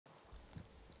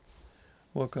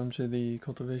Welcome to the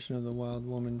Cultivation of the Wild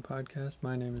Woman podcast.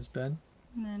 My name is Ben.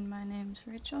 And my name's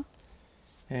Rachel.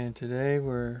 And today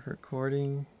we're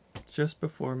recording just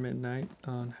before midnight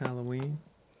on Halloween.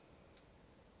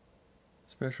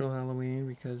 Special Halloween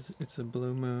because it's a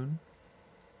blue moon.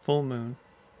 Full moon.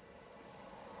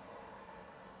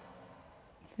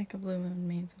 I think a blue moon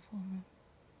means a full moon.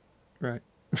 Right.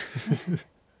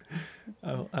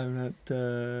 I'm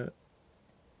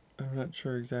not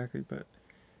sure exactly, but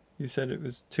you said it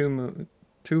was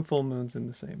two full moons in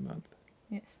the same month.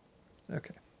 Yes.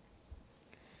 Okay.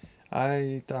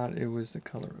 I thought it was the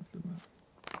color of the moon.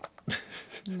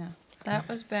 No. That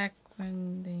was back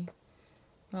when the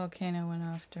volcano went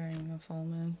off during a full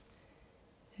moon.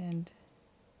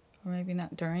 Or maybe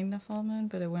not during the full moon,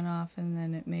 but it went off and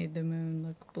then it made the moon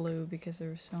look blue because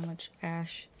there was so much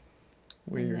ash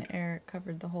in Weird. the air. It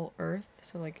covered the whole earth.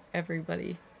 So,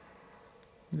 everybody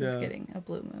was getting a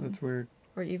blue moon. That's weird.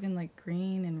 Or even,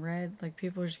 green and red.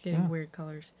 People were just getting weird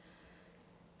colors.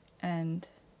 And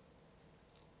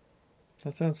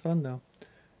that sounds fun, though.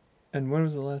 And when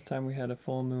was the last time we had a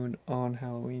full moon on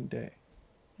Halloween Day?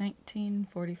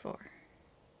 1944.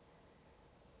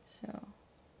 So,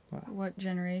 Wow. What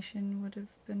generation would have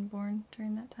been born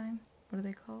during that time? What are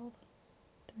they called?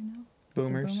 Do we know?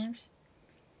 Boomers. The boomers?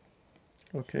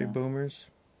 Okay, So, boomers.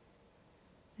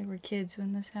 They were kids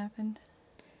when this happened.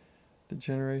 The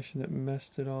generation that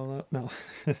messed it all up. No.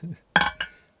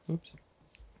 Oops.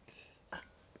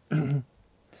 I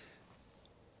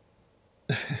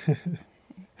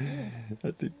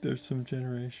think there's some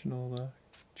generational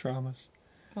traumas.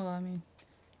 Well, I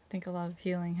think a lot of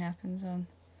healing happens on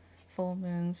full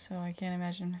moons, so I can't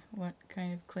imagine what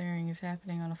kind of clearing is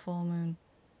happening on a full moon,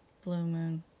 blue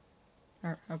moon,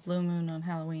 or a blue moon on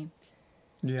Halloween.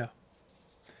 Yeah.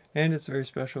 And it's very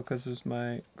special because it was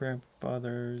my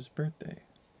grandfather's birthday.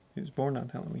 He was born on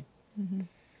Halloween. Mm-hmm.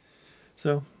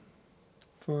 So,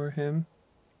 for him,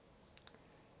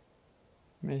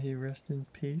 may he rest in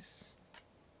peace.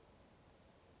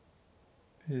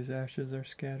 His ashes are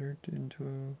scattered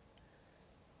into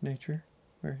nature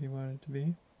where he wanted to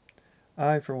be.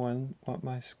 I, for one, want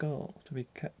my skull to be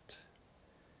kept,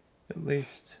 at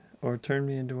least, or turn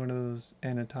me into one of those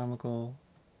anatomical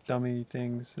dummy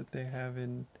things that they have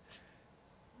in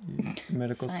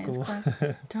medical Science school.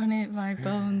 class. Donate my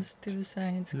bones to the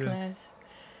science Yes. class.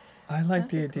 I like That'd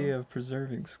the be idea cool. of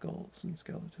preserving skulls and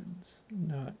skeletons,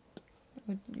 not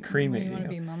Would you cremating want to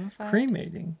them. be mummified?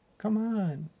 Cremating? Come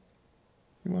on.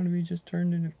 You want to be just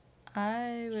turned into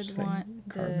I would want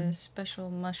carbon? the special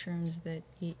mushrooms that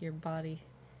eat your body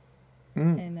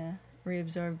Mm. and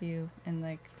reabsorb you,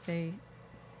 and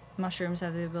mushrooms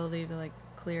have the ability to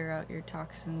clear out your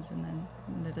toxins, and then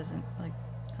it doesn't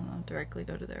directly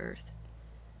go to the earth.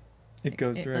 It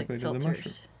goes directly to the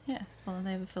mushroom. Yeah, well,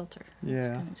 they have a filter.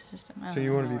 Yeah. Kind of system. So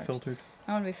you want to be filtered?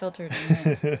 I want to be filtered,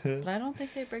 but I don't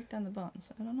think they break down the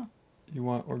bones. I don't know. You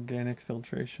want organic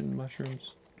filtration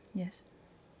mushrooms? Yes.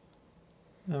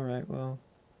 All right, well.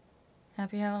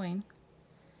 Happy Halloween.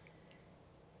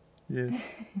 Yes.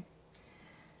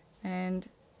 And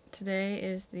today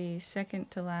is the second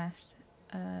to last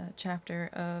chapter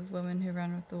of Women Who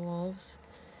Run with the Wolves.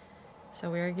 So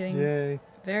we are getting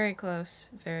very close.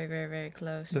 Very, very, very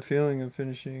close. The feeling of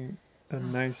finishing a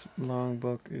nice long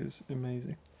book is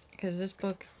amazing. Because this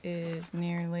book is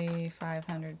nearly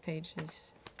 500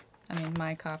 pages.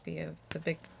 My copy of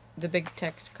the big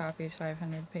text copy is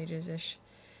 500 pages-ish,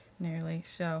 nearly.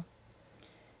 So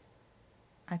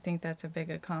I think that's a big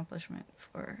accomplishment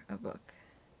for a book.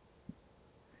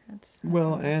 That's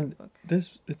well, a and book.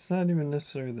 it's not even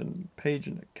necessarily the page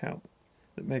and count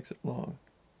that makes it long.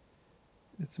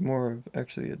 It's more of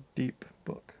actually a deep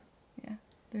book. Yeah,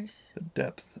 there's the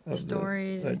depth of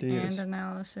stories the ideas and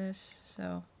analysis.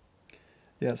 So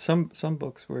yeah, some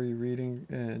books where you're reading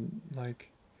and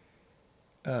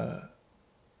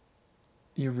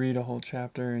you read a whole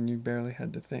chapter and you barely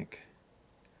had to think.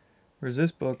 Whereas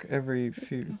this book, every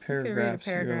few paragraphs,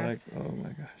 you're like, oh my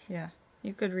gosh. Yeah,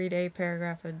 you could read a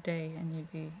paragraph a day and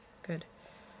you'd be good.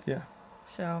 Yeah.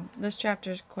 So this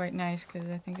chapter is quite nice because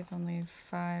I think it's only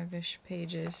 5-ish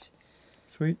pages.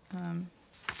 Sweet. And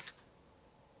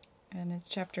it's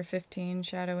chapter 15,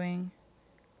 Shadowing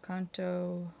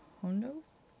Kanto Hondo?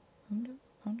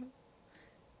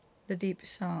 The Deep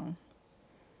Song.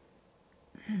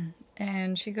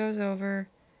 And she goes over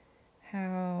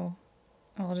how...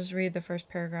 I'll just read the first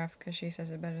paragraph because she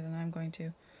says it better than I'm going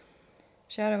to.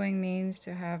 Shadowing means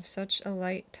to have such a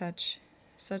light touch,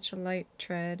 such a light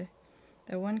tread,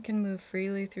 that one can move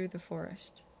freely through the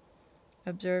forest,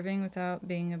 observing without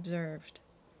being observed,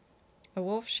 A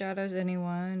wolf shadows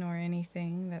anyone or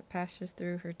anything that passes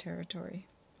through her territory.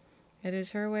 It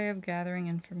is her way of gathering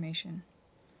information.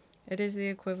 It is the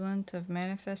equivalent of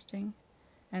manifesting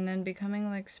and then becoming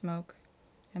like smoke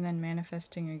and then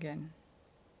manifesting again.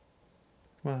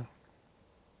 Wow.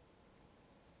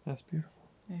 That's beautiful.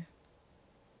 Yeah.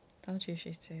 Told you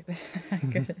she'd say that.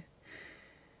 Good.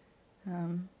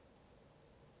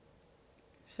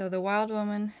 So the wild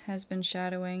woman has been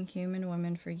shadowing human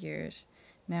women for years.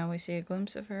 Now we see a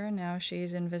glimpse of her, now she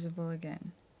is invisible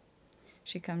again.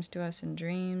 She comes to us in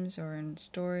dreams or in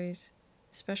stories,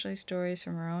 especially stories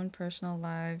from our own personal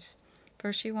lives,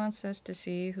 for she wants us to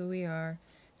see who we are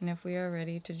and if we are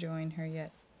ready to join her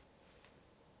yet.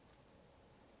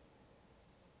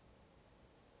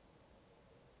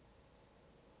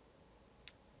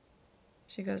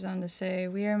 She goes on to say,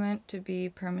 we are meant to be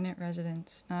permanent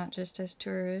residents, not just as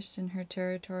tourists in her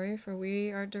territory, for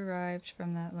we are derived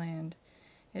from that land.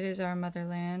 It is our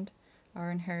motherland,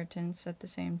 our inheritance at the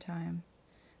same time.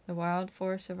 The wild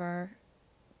force of our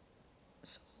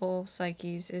soul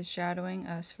psyches is shadowing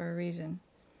us for a reason.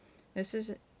 This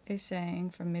is a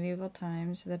saying from medieval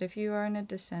times that if you are in a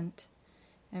descent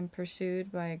and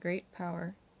pursued by a great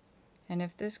power, and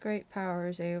if this great power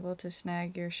is able to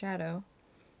snag your shadow,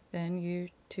 then you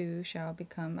too shall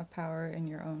become a power in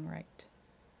your own right.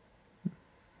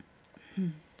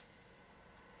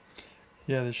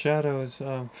 Yeah, the shadow is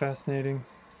fascinating.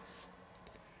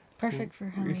 Perfect for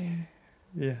Halloween.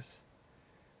 Yes.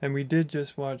 And we did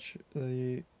just watch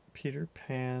the Peter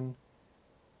Pan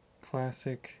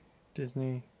classic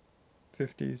Disney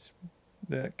 50s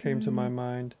that came to my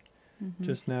mind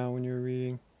just now when you were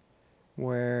reading,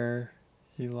 where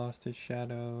he lost his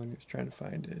shadow and he was trying to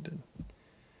find it, and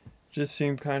just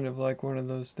seemed kind of like one of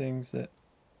those things that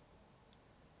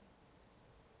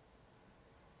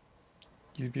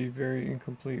you'd be very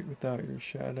incomplete without your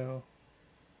shadow.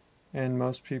 And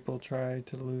most people try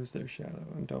to lose their shadow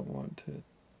and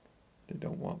they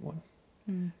don't want one.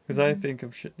 Because I think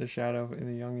of the shadow in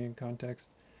the Jungian context,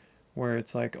 where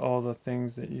it's like all the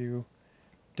things that you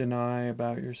deny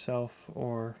about yourself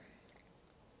or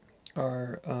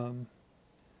are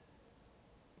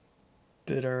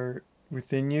that are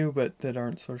within you but that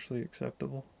aren't socially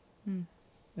acceptable.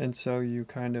 And so you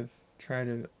kind of try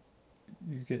to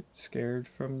you get scared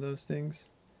from those things,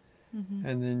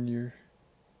 and then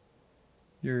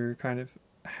you're kind of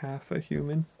half a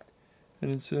human. And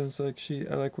it sounds like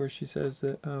I like where she says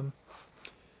that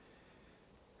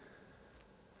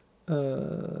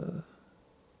uh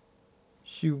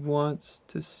she wants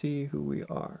to see who we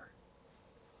are.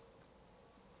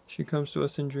 She comes to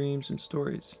us in dreams and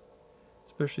stories,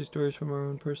 especially stories from our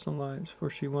own personal lives, for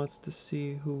she wants to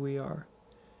see who we are.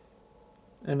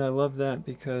 And I love that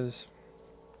because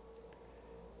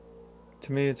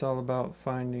to me it's all about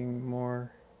finding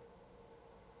more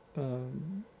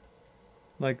um,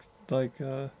 like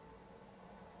the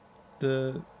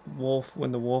wolf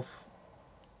when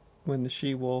the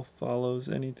she wolf follows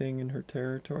anything in her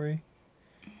territory,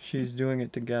 she's doing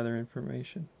it to gather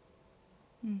information.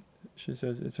 She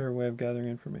says it's her way of gathering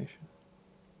information.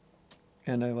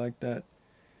 And I like that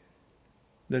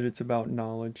it's about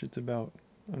knowledge, it's about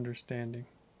understanding.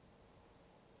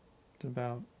 It's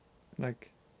about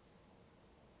like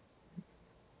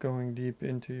going deep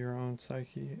into your own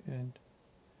psyche and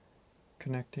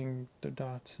connecting the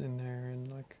dots in there and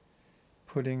like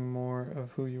putting more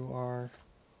of who you are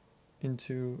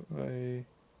into a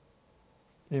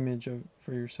image of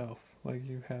for yourself. Like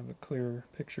you have a clearer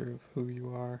picture of who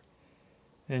you are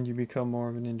and you become more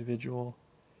of an individual,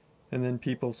 and then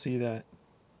people see that.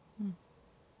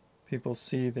 People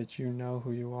see that you know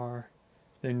who you are.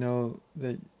 They know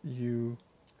that you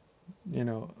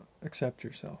know, accept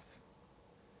yourself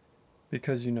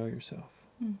because you know yourself.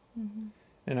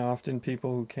 And often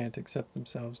people who can't accept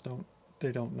themselves don't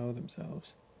know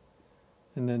themselves.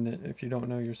 And then if you don't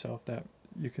know yourself, that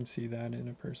you can see that in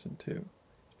a person too.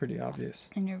 It's pretty obvious.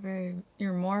 And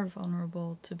you're more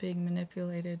vulnerable to being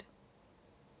manipulated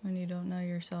when you don't know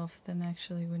yourself than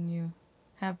actually when you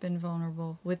have been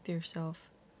vulnerable with yourself.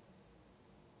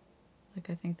 Like,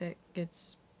 I think that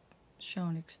gets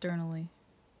shown externally.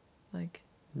 Like,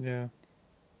 yeah,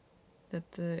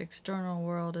 that the external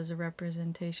world is a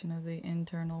representation of the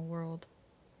internal world.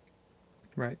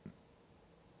 right.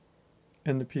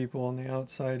 And the people on the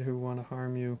outside who want to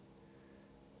harm you,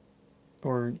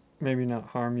 or maybe not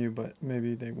harm you, but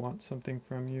maybe they want something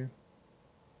from you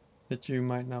that you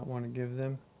might not want to give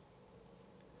them,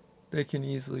 they can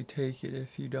easily take it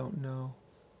if you don't know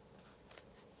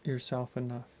yourself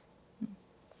enough.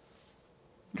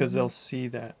 Because they'll see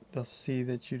that. They'll see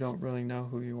that you don't really know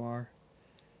who you are.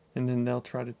 and then they'll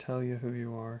try to tell you who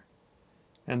you are,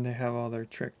 and they have all their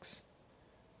tricks.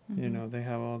 You Mm-hmm. know, they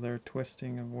have all their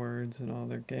twisting of words and all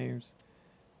their games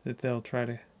that they'll try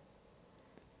to,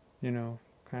 you know,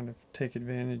 kind of take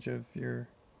advantage of your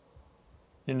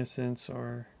innocence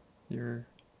or your.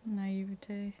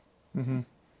 Naivete. Mm-hmm.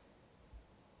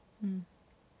 Mm.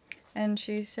 And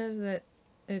she says that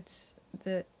it's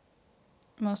that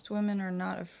most women are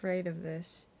not afraid of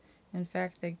this. In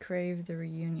fact, they crave the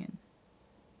reunion.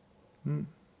 Mm.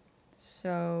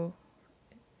 So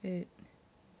it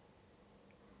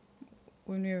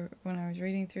when I was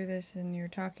reading through this and you were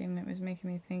talking, it was making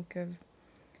me think of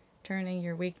turning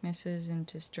your weaknesses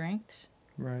into strengths.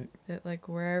 Right. That like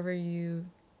wherever you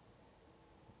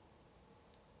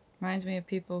reminds me of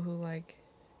people who like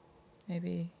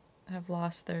maybe have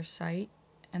lost their sight,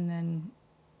 and then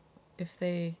if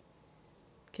they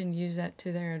can use that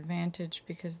to their advantage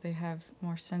because they have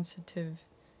more sensitive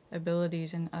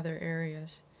abilities in other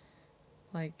areas,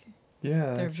 like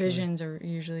Yeah, their actually. visions are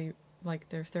usually like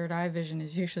their third eye vision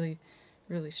is usually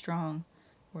really strong,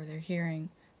 or their hearing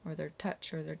or their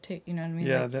touch or their taste, you know what I mean,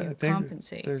 Yeah, like I you think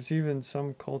compensate. there's even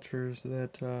some cultures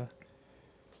that I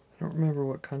don't remember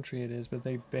what country it is, but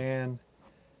they ban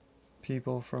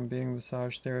people from being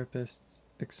massage therapists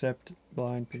except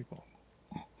blind people.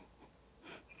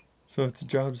 So it's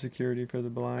job security for the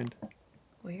blind.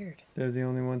 Weird. They're the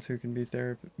only ones who can be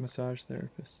massage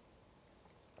therapists.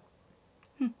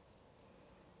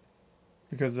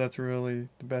 Because that's really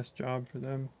the best job for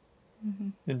them Mm-hmm.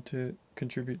 and to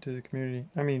contribute to the community.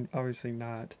 I mean, obviously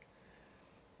not.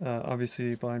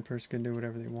 Obviously, a blind person can do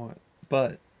whatever they want.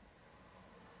 But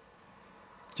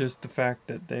just the fact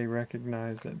that they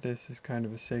recognize that this is kind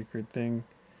of a sacred thing,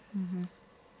 Mm-hmm.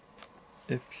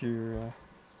 if you're.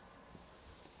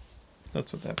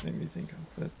 That's what that made me think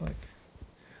of.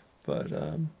 But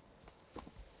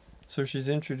so she's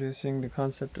introducing the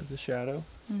concept of the shadow,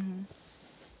 Mm-hmm.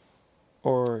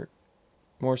 or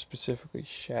more specifically,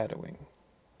 shadowing.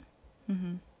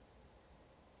 Mm-hmm.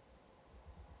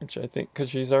 Which I think,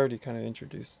 because she's already kind of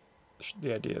introduced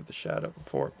the idea of the shadow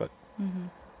before, but Mm-hmm.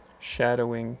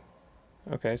 shadowing.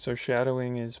 Okay, so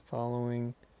shadowing is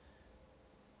following,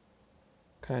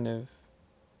 kind of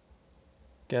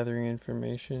gathering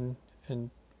information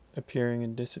and appearing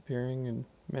and disappearing and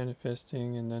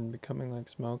manifesting and then becoming like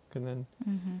smoke and then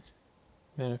Mm-hmm.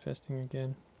 manifesting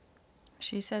again.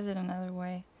 She says it another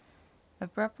way.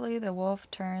 Abruptly, the wolf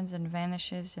turns and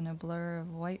vanishes in a blur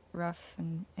of white ruff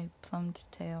and a plumed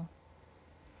tail,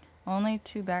 only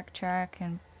to backtrack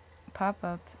and pop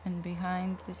up and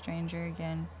behind the stranger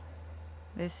again.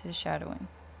 This is shadowing.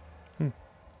 Hmm.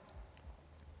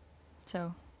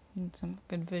 So, some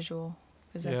good visual,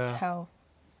 because that's Yeah. how,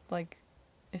 like,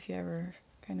 if you ever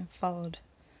kind of followed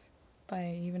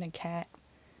by even a cat,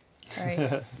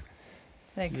 right?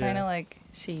 They kind Yeah. of like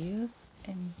see you,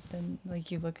 and then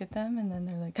like you look at them, and then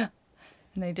they're like, and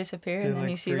they disappear, They and then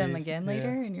like you see them freeze. again Yeah.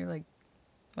 later, and you're like,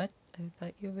 what? I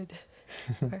thought you would.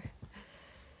 Or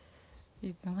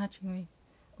you've been watching me.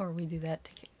 Or we do that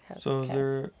to house So is cats.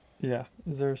 there, yeah,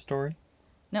 is there a story?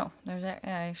 No,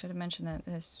 I should have mentioned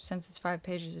that. Since it's 5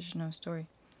 pages, there's no story.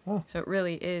 Oh. So it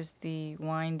really is the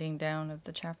winding down of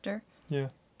the chapter. Yeah.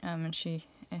 And she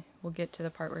will get to the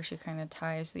part where she kind of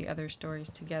ties the other stories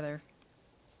together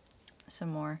some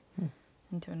more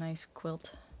into a nice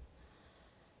quilt.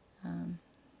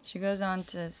 She goes on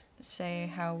to say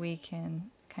how we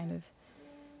can kind of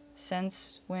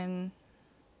sense when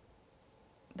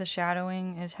the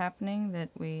shadowing is happening, that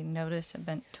we notice a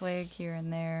bent twig here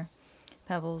and there,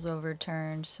 pebbles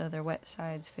overturned so their wet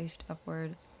sides faced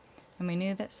upward, and we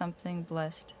knew that something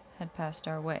blessed had passed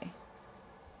our way.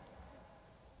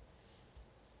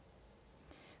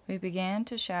 We began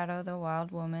to shadow the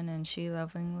wild woman, and she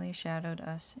lovingly shadowed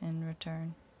us in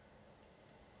return.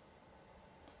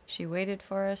 She waited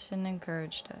for us and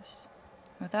encouraged us.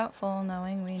 Without full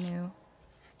knowing, we knew.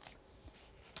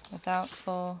 Without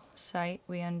full sight,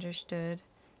 we understood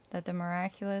that the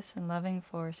miraculous and loving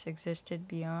force existed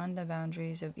beyond the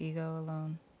boundaries of ego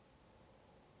alone.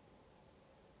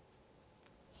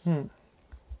 Hmm.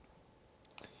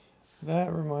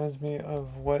 That reminds me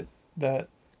of what that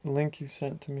link you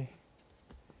sent to me.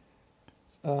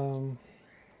 Um,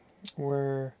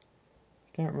 where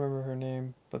I can't remember her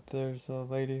name, but there's a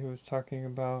lady who was talking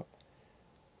about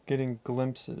getting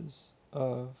glimpses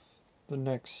of the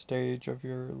next stage of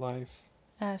your life.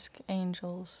 Ask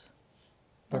Angels,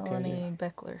 Okay, yeah. Melanie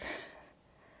Beckler.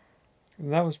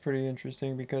 And that was pretty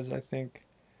interesting because I think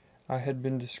I had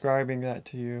been describing that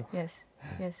to you. Yes,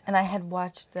 yes. And I had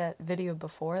watched that video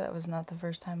before. That was not the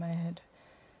first time I had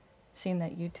seen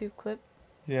that YouTube clip.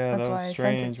 Yeah, that That's was why I sent it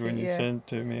strange to when you you. sent it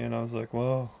to me, and I was like,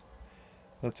 whoa,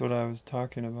 that's what I was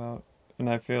talking about. And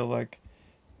I feel like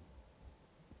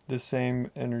the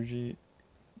same energy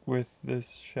with this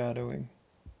shadowing.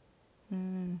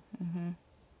 Mm-hmm.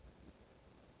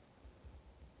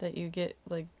 That you get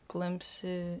like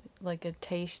glimpses, like a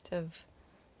taste of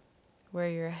where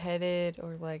you're headed,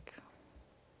 or like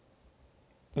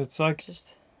It's like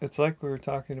just. it's like we were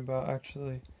talking about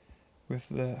actually with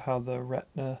the how the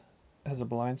retina has a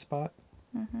blind spot,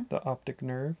 Mm-hmm. the optic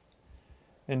nerve,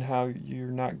 and how you're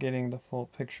not getting the full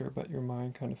picture, but your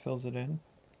mind kind of fills it in,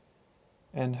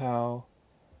 and how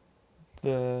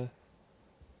the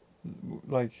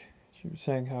like you were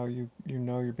saying how you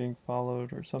know you're being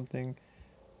followed or something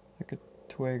like a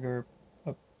twig or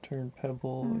upturned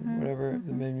pebble or Mm-hmm. whatever. It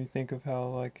Mm-hmm. made me think of how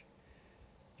like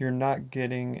you're not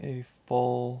getting a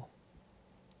full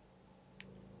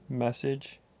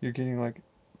message. You're getting like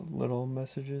little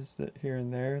messages that here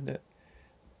and there that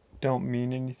don't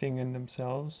mean anything in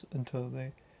themselves until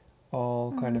they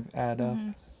all kind Mm-hmm. of add up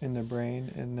Mm-hmm. in the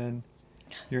brain, and then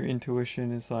your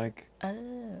intuition is like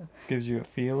Oh. gives you a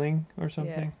feeling or Yeah.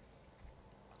 something.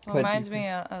 Well, But you reminds can me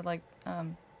of like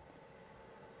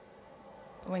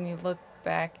when you look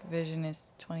back, vision is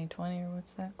 2020, or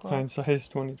what's that quote? hindsight is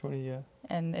 2020. Yeah,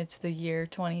 And it's the year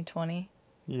 2020.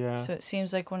 yeah, So it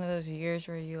seems like one of those years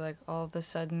where you like all of a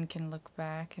sudden can look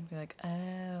back and be like,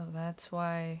 oh, that's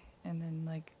why. And then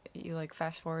like you like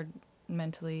fast forward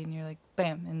mentally and you're like,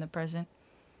 bam, in the present.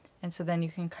 And so then you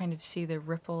can kind of see the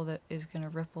ripple that is going to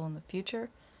ripple in the future.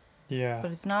 yeah,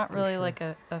 But it's not for really sure. like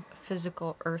a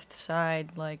physical earth side,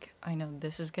 like, I know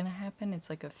this is going to happen. It's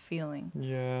like a feeling.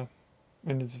 Yeah,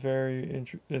 and it's very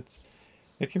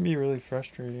it can be really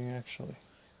frustrating actually.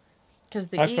 Because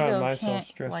the I found ego myself can't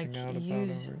stressing like out about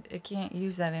use over it. it, can't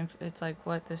use that it's like,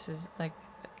 what, this is like,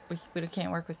 we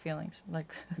can't work with feelings,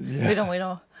 like Yeah, we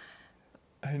don't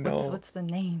I what's know. the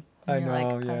name, and I you're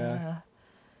like, know, yeah.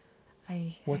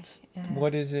 I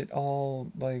What is it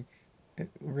all like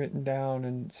written down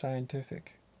and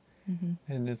scientific? mm-hmm,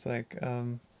 And it's like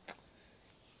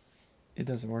it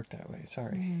doesn't work that way.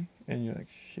 Sorry. mm-hmm. And you're like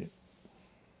shit.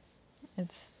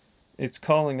 It's It's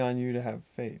calling on you to have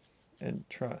faith and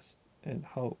trust and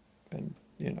hope and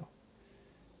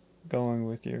going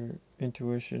with your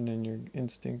intuition and your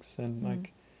instincts and mm,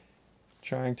 like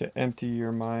trying to empty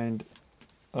your mind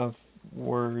of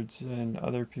words and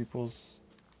other people's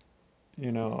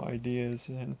ideas.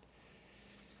 And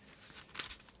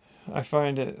I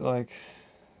find it like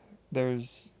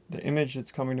there's the image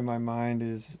that's coming to my mind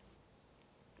is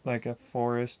like a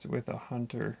forest with a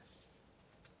hunter,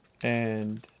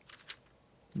 and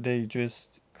they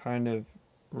just kind of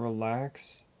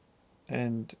relax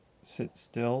and sit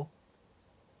still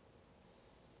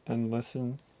and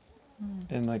listen mm,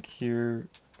 and like hear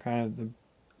kind of the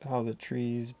how the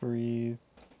trees breathe,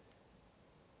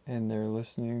 and they're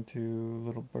listening to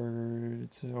little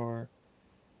birds or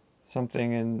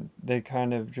something, and they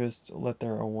kind of just let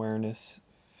their awareness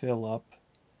fill up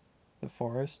the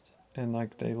forest, and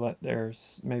like they let their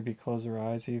maybe close their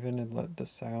eyes even and let the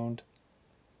sound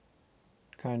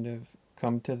kind of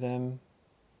come to them,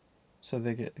 so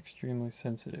they get extremely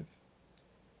sensitive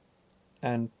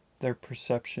and their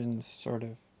perception sort of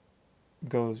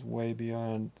goes way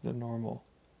beyond the normal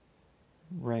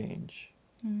range,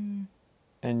 mm,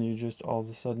 and you just all of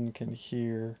a sudden can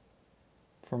hear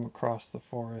from across the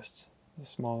forest the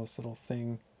smallest little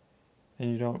thing,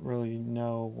 and you don't really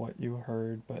know what you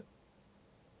heard, but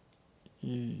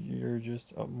you're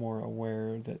just more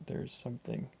aware that there's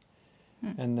something,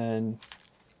 mm, and then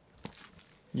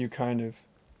you kind of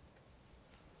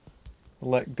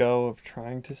let go of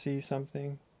trying to see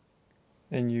something,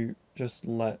 and you just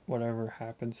let whatever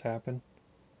happens happen,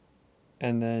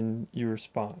 and then you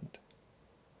respond,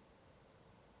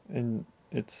 and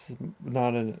it's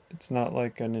not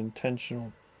like an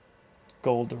intentional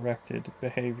goal directed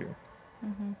behavior.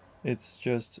 mm-hmm, It's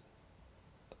just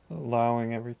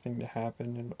allowing everything to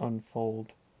happen and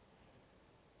unfold,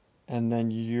 and then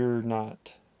you're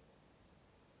not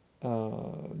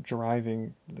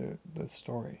driving the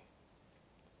story.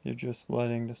 You're just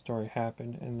letting the story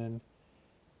happen, and then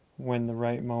when the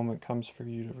right moment comes for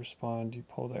you to respond, you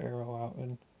pull the arrow out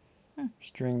and mm,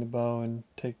 string the bow and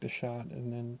take the shot,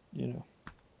 and then.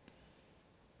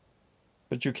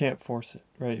 But you can't force it,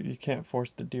 right? You can't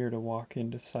force the deer to walk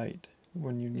into sight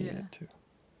when you need yeah. it to.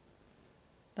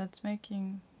 That's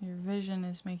making your vision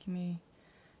is making me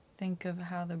think of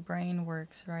how the brain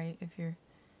works, right? If you're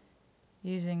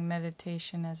using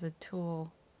meditation as a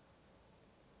tool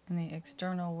in the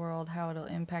external world, how it'll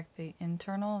impact the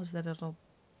internal is that it'll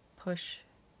push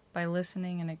by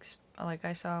listening and like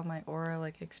I saw my aura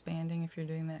like expanding if you're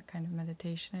doing that kind of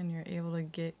meditation, and you're able to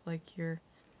get like your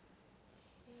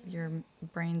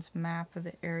brain's map of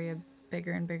the area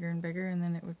bigger and bigger and bigger, and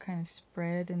then it would kind of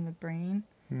spread in the brain,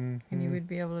 and you Mm-hmm. would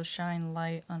be able to shine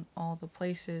light on all the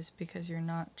places because you're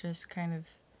not just kind of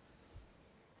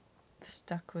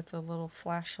stuck with a little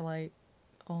flashlight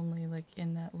only like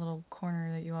in that little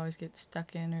corner that you always get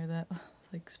stuck in, or that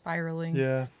like spiraling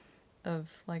Yeah. of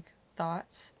like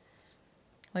thoughts.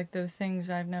 Like the things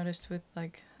I've noticed with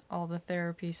like all the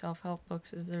therapy self-help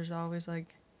books is there's always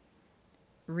like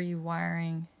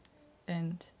rewiring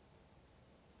and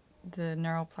the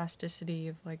neuroplasticity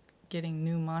of like getting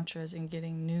new mantras and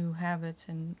getting new habits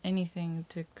and anything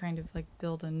to kind of like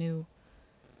build a new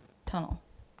tunnel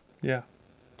Yeah.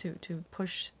 to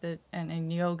push the, and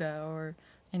in yoga or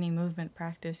any movement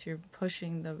practice you're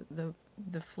pushing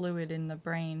the fluid in the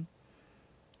brain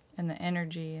and the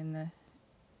energy in the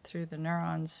through the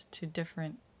neurons to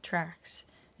different tracks,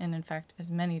 and in fact as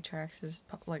many tracks as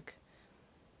like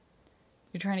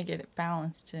you're trying to get it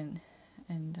balanced and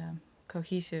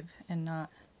cohesive, and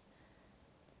not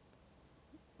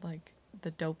like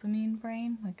the dopamine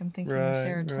brain. Like I'm thinking of Right. Right.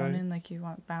 serotonin, like you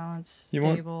want balance, You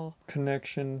want stable.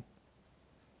 connection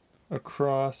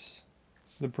across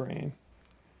the brain,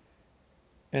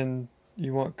 and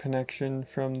you want connection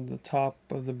from the top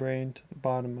of the brain to the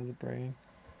bottom of the brain.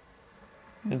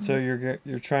 And so Mm-hmm.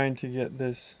 you're trying to get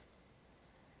this.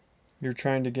 You're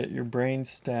trying to get your brain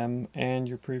stem and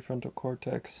your prefrontal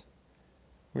cortex,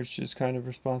 which is kind of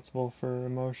responsible for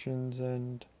emotions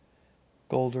and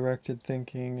goal-directed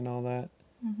thinking and all that.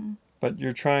 Mm-hmm. But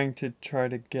you're try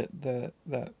to get that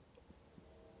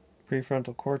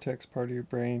prefrontal cortex part of your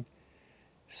brain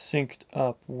synced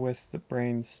up with the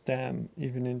brain stem,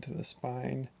 even into the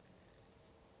spine,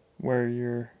 where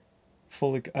you're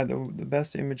fully. The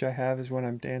best image I have is when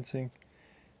I'm dancing,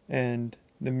 and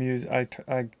the music.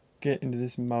 I get into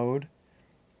this mode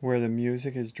where the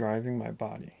music is driving my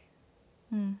body,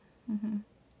 Mm-hmm.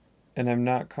 and I'm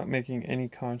not making any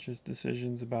conscious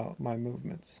decisions about my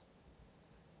movements.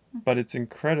 But it's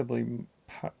incredibly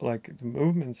like the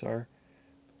movements are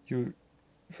you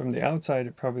from the outside.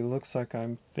 It probably looks like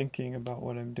I'm thinking about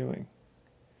what I'm doing,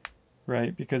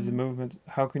 right? Because the Mm-hmm. movements.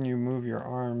 How can you move your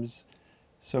arms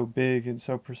so big and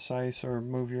so precise, or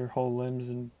move your whole limbs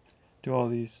and do all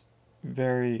these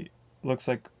very looks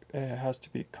like it has to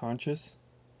be conscious,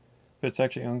 but it's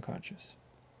actually unconscious.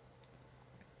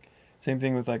 Same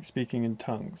thing with like speaking in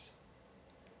tongues.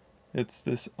 It's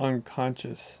this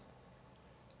unconscious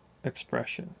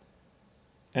expression,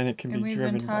 and it can And be we've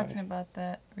been driven by. talking about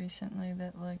that recently,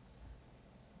 that like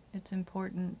it's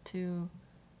important to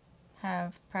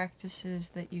have practices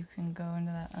that you can go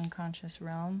into that unconscious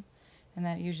realm, and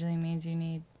that usually means you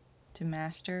need to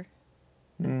master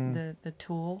Mm, the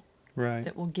tool right,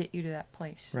 that will get you to that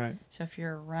place. right. So if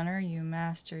you're a runner, you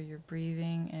master your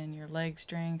breathing and your leg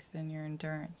strength and your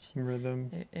endurance. Rhythm,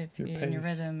 If your in your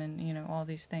pace. rhythm and all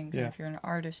these things. And Yeah, if you're an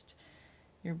artist,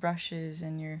 your brushes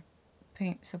and your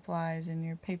paint supplies and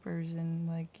your papers and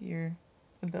like your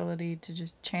ability to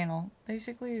just channel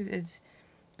basically is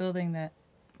building that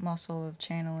muscle of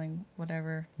channeling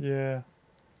whatever yeah.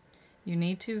 you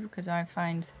need to, because I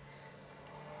find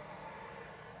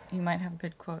you might have a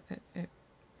good quote that it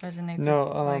resonates with, No,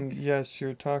 like yes,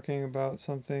 you're talking about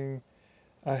something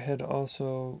I had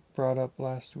also brought up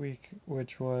last week,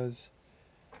 which was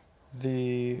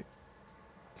the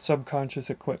subconscious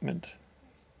equipment.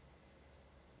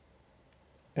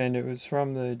 And it was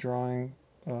from the drawing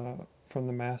from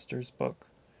the master's book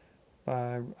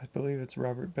by, I believe it's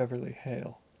Robert Beverly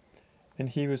Hale. And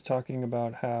he was talking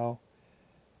about how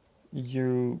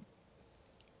you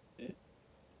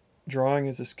drawing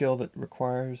is a skill that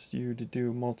requires you to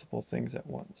do multiple things at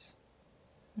once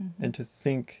mm-hmm, and to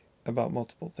think about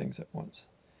multiple things at once.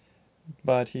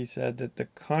 But he said that the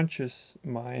conscious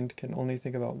mind can only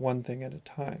think about one thing at a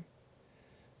time.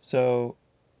 So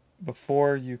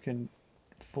before you can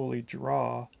fully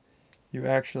draw, you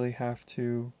actually have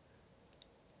to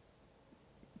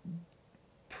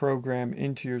program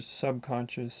into your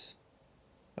subconscious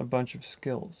a bunch of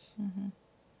skills. mm-hmm,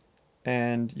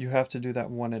 And you have to do that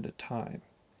one at a time.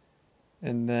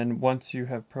 And then once you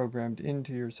have programmed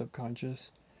into your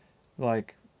subconscious,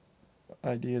 like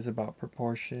ideas about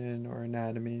proportion or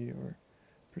anatomy or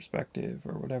perspective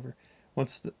or whatever,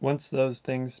 once those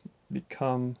things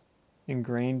become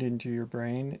ingrained into your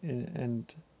brain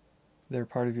and they're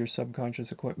part of your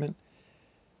subconscious equipment,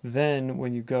 then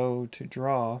when you go to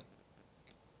draw,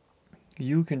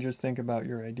 you can just think about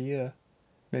your idea.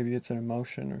 Maybe it's an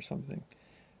emotion or something.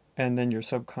 And then your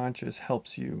subconscious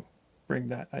helps you bring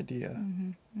that idea mm-hmm,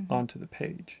 mm-hmm. onto the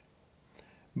page.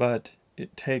 but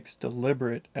it takes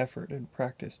deliberate effort and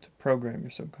practice to program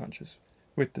your subconscious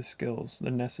with the skills,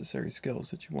 the necessary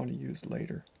skills that you want to use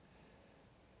later.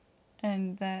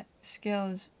 And that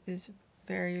skill is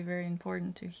very, very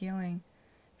important to healing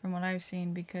from what I've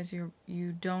seen, because you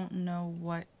don't know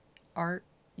what art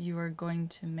you are going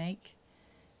to make.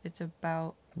 It's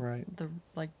about Right. the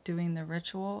like doing the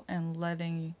ritual and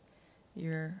letting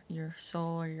your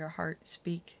soul or your heart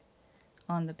speak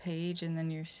on the page, and then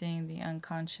you're seeing the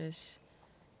unconscious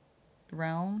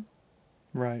realm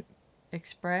Right.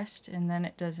 expressed, and then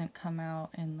it doesn't come out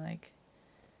in like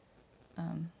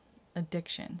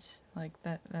addictions. Like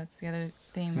that's the other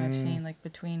theme I've Mm, seen, like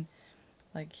between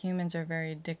like humans are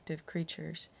very addictive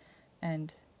creatures,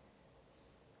 and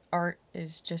art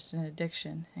is just an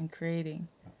addiction and creating,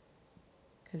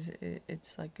 because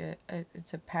it's like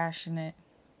it's a passionate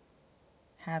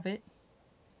habit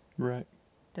right.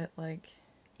 that like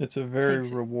It's a very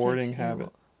takes rewarding you. habit.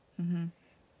 Mm-hmm.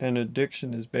 And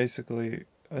addiction is basically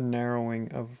a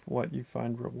narrowing of what you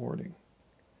find rewarding.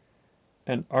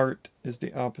 And art is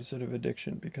the opposite of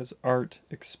addiction because art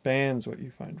expands what you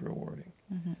find rewarding.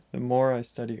 Mm-hmm. The more I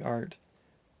study art,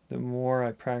 the more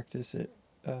I practice it,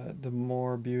 the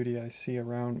more beauty I see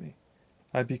around me.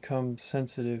 I become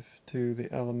sensitive to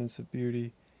the elements of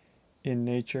beauty in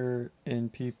nature, in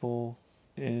people,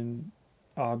 in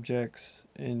objects,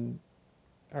 in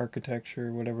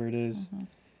architecture, whatever it is. Mm-hmm.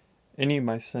 Any of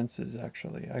my senses,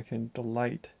 actually, I can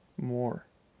delight more.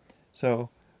 So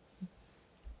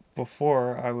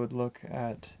before, I would look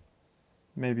at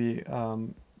maybe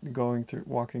walking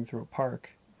through a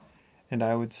park, and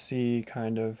I would see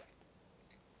kind of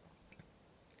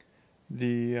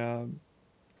the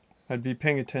I'd be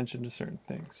paying attention to certain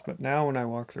things. But now when I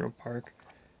walk through a park,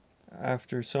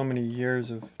 after so many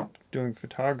years of doing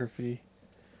photography,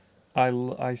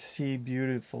 I see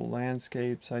beautiful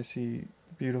landscapes, I see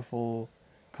beautiful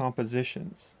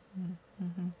compositions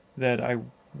Mm-hmm. that I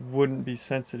wouldn't be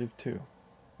sensitive to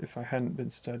if I hadn't been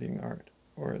studying art,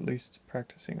 or at least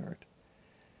practicing art.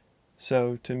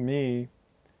 So to me,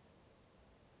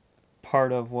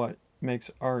 part of what makes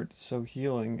art so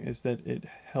healing is that it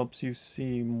helps you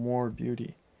see more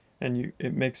beauty, and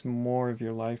it makes more of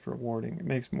your life rewarding. It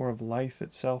makes more of life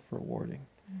itself rewarding.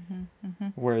 Mm-hmm. Mm-hmm.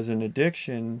 Whereas an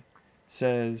addiction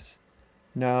says,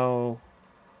 no,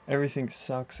 everything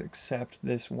sucks except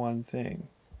this one thing.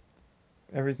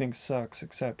 Everything sucks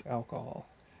except alcohol.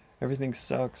 Everything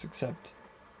sucks except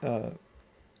uh,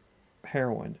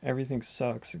 heroin. Everything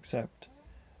sucks except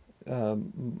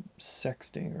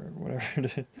sexting or whatever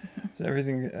it is. So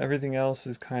everything else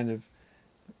is kind of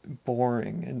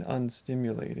boring and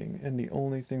unstimulating, and the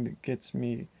only thing that gets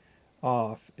me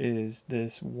off is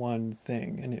this one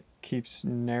thing, and it keeps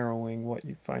narrowing what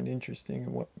you find interesting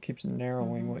and what keeps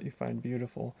narrowing Mm-hmm. what you find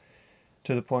beautiful,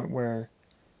 to the point where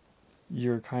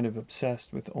you're kind of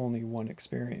obsessed with only one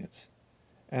experience.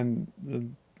 And the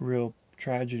real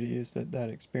tragedy is that that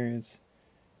experience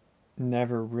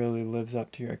never really lives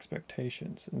up to your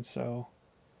expectations, and so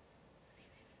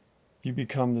you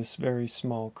become this very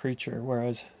small creature.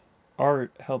 Whereas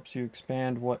art helps you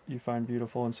expand what you find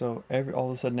beautiful, and so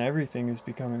all of a sudden everything is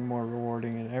becoming more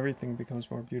rewarding and everything becomes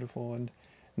more beautiful. And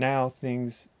now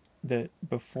things that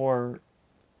before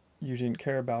you didn't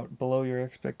care about blow your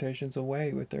expectations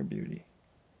away with their beauty.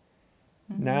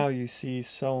 Mm-hmm. Now you see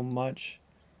so much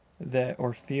that,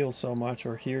 or feel so much,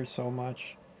 or hear so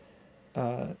much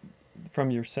uh, from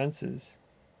your senses,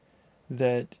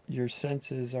 that your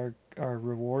senses are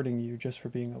rewarding you just for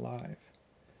being alive.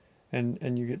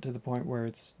 And you get to the point where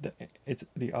it's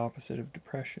the opposite of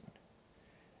depression.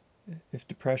 If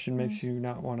depression Mm-hmm. makes you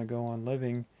not want to go on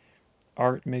living,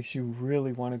 art makes you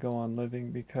really want to go on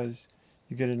living, because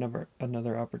you get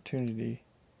another opportunity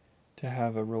to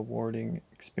have a rewarding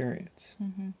experience.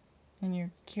 Mm-hmm. And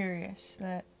you're curious.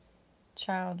 That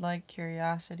childlike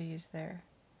curiosity is there.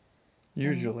 and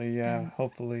Usually, yeah, and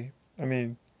hopefully. I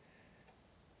mean,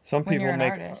 some when you're people an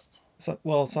make artist,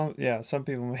 some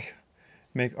people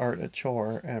make art a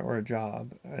chore or a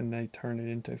job, and they turn it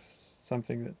into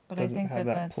something that but I doesn't think have that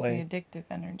that that's the play. addictive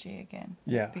energy again,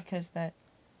 Yeah. because that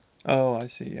Oh, I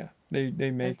see. Yeah.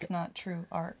 They make that's not true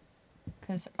art,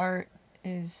 because art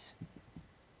is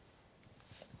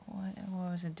what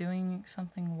was it, doing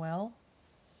something well,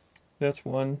 that's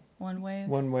one way of.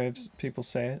 one way of people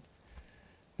say it,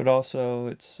 but also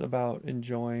it's about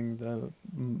enjoying the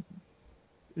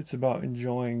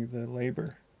labor.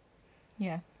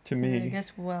 Yeah, To I me,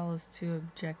 guess well is too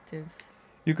objective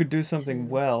you could do something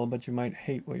to. well, but you might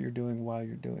hate what you're doing while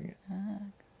you're doing it.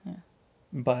 Yeah.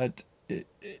 But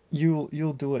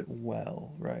you'll do it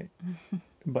well, right?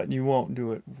 But you won't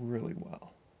do it really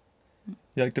well.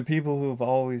 Like the people who have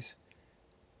always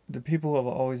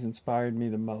inspired me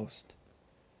the most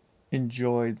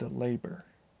enjoyed the labor,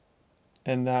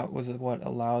 and that was what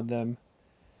allowed them.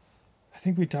 I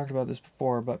think we talked about this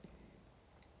before, but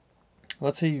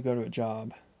let's say you go to a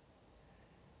job,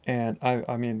 and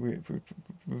I mean,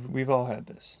 we've all had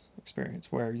this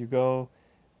experience where you go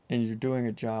and you're doing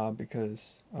a job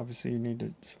because obviously you need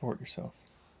to support yourself.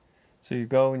 So you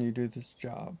go and you do this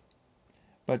job,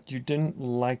 but you didn't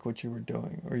like what you were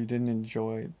doing or you didn't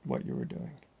enjoy what you were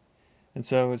doing. And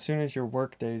so as soon as your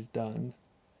work day is done,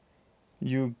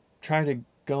 you try to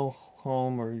go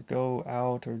home or go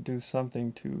out or do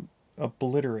something to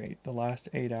obliterate the last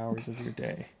 8 hours of your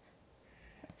day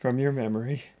from your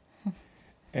memory.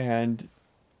 And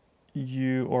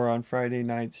or on Friday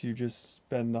nights, you just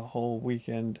spend the whole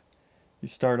weekend. You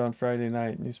start on Friday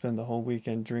night and you spend the whole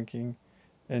weekend drinking,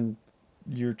 and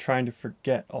you're trying to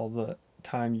forget all the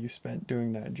time you spent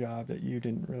doing that job that you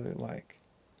didn't really like.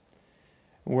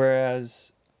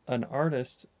 Whereas an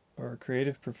artist or a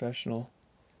creative professional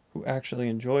who actually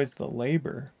enjoys the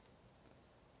labor,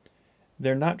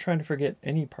 they're not trying to forget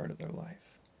any part of their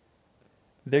life.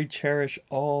 They cherish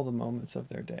all the moments of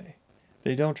their day.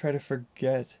 They don't try to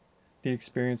forget the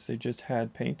experience they just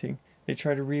had painting. They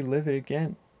try to relive it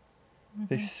again.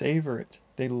 They Mm-hmm. savor it.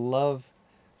 They love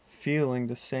feeling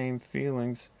the same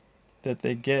feelings that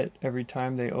they get every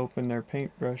time they open their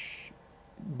paintbrush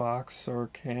box or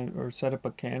set up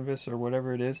a canvas or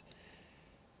whatever it is.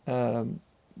 Um,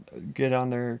 get on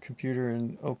their computer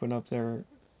and open up their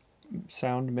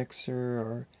sound mixer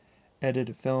or edit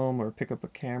a film or pick up a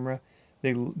camera.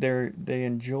 They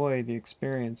enjoy the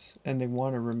experience and they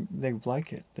want to they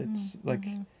like it. It's like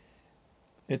Mm-hmm.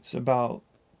 it's about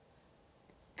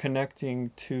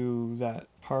connecting to that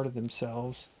part of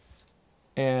themselves.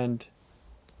 And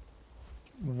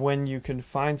when you can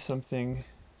find something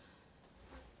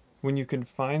when you can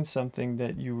find something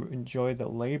that you enjoy the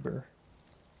labor,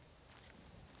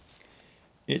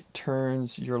 it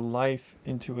turns your life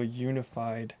into a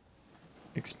unified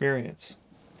experience.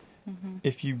 Mm-hmm.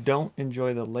 If you don't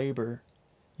enjoy the labor,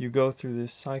 you go through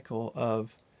this cycle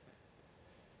of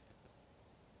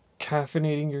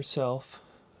caffeinating yourself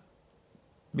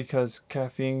because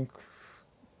caffeine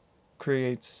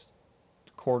creates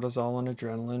cortisol and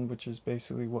adrenaline, which is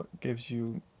basically what gives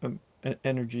you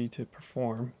energy to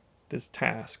perform this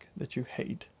task that you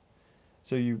hate.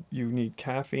 So you need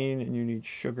caffeine and you need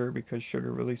sugar because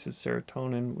sugar releases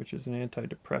serotonin, which is an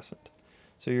antidepressant.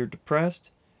 So you're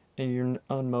depressed and you're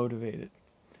unmotivated.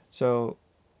 So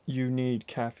you need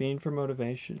caffeine for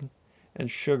motivation and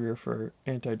sugar for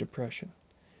antidepression.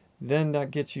 Then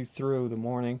that gets you through the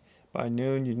morning. By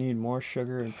noon, you need more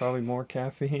sugar and probably more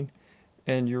caffeine.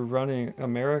 And you're running,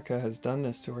 America has done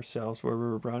this to ourselves where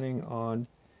we're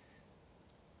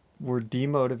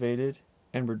demotivated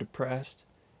and we're depressed,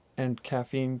 and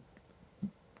caffeine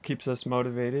keeps us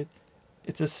motivated.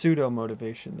 It's a pseudo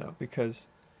motivation though, because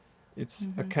it's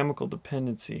a Mm-hmm. chemical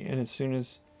dependency. And as soon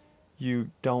as you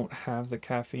don't have the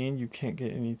caffeine, you can't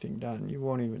get anything done. Your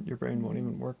brain won't Mm-hmm.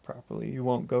 even work properly. You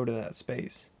won't go to that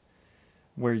space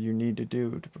where you need to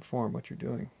do to perform what you're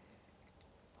doing.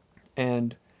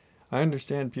 And I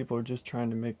understand people are just trying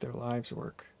to make their lives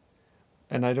work.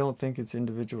 And I don't think it's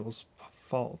individuals'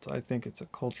 fault. I think it's a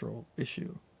cultural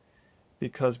issue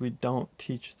because we don't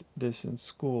teach this in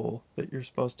school that you're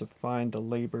supposed to find the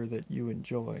labor that you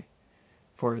enjoy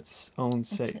for its own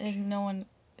It's sake. no one.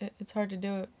 It's hard to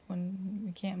do it when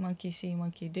we can't monkey see,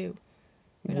 monkey do.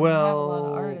 We don't have a lot of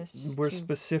Well, artists we're to.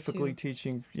 specifically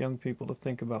teaching young people to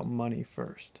think about money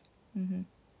first Mm-hmm.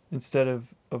 instead of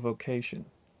a vocation.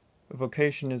 A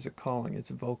vocation is a calling. It's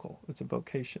a vocal. It's a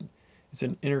vocation. It's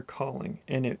an inner calling,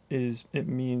 and it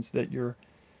means that your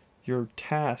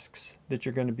tasks that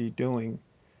you're going to be doing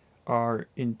are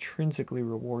intrinsically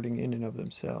rewarding in and of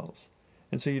themselves.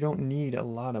 And so you don't need a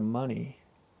lot of money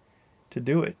to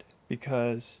do it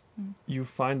because Mm. you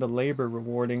find the labor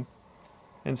rewarding.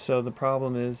 And so the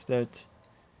problem is that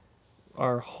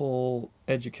our whole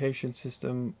education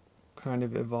system kind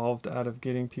of evolved out of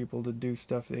getting people to do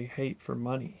stuff they hate for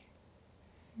money.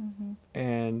 Mm-hmm.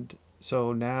 And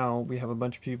so now we have a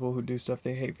bunch of people who do stuff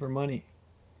they hate for money.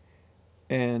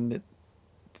 And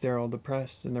they're all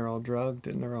depressed and they're all drugged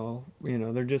and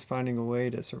they're just finding a way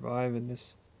to survive in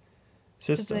this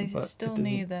Because they system, but it still doesn't.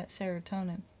 need that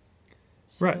serotonin.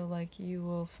 Right. So, like, you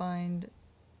will find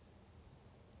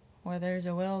where there's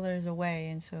a will, there's a way.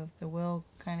 And so, if the will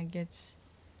kind of gets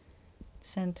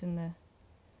sent in the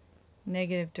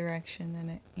negative direction, then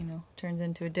it, turns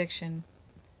into addiction.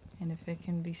 And if it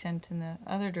can be sent in the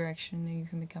other direction, then you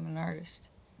can become an artist,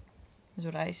 is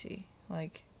what I see.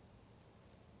 Like,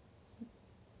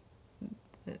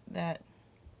 that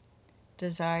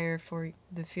desire for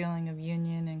the feeling of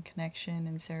union and connection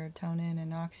and serotonin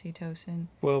and oxytocin.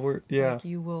 Well, Like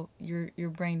your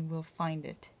brain will find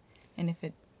it, and if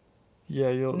it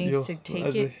needs you'll to take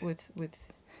as it with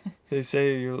they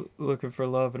say, you're looking for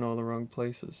love in all the wrong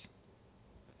places.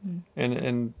 mm.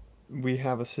 And we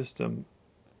have a system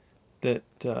that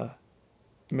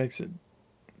makes it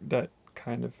that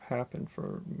kind of happen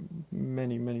for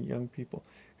many young people,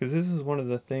 because this is one of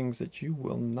the things that you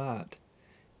will not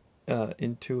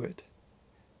intuit.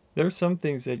 There are some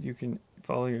things that you can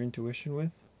follow your intuition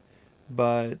with,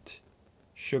 but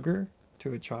sugar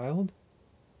to a child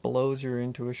blows your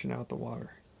intuition out the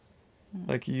water.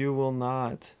 Like, you will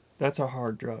not. That's a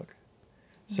hard drug.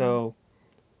 So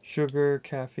sugar,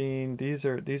 caffeine, these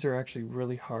are actually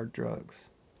really hard drugs.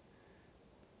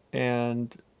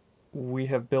 And we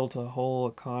have built a whole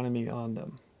economy on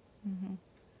them.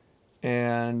 Mm-hmm.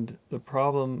 And the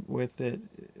problem with it,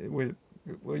 with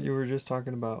what you were just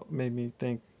talking about, made me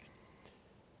think,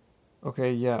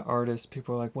 okay, yeah, artists.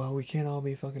 People are like, well, we can't all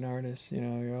be fucking artists.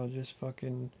 You're all just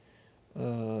fucking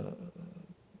uh,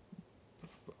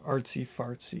 artsy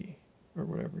fartsy or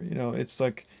whatever. It's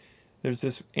like there's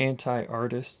this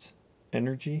anti-artist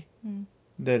energy Mm.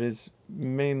 that is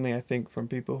mainly, I think, from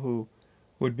people who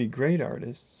would be great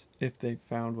artists if they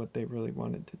found what they really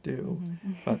wanted to do,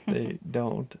 but Mm-hmm. they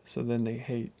don't, so then they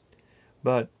hate.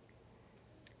 But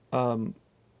um,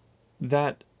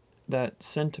 that that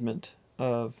sentiment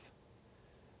of,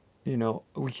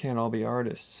 we can't all be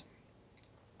artists,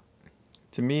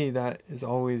 to me, that is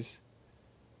always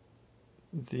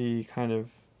the kind of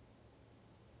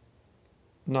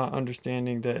not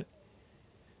understanding that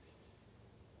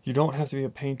you don't have to be a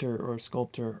painter or a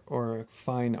sculptor or a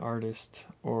fine artist,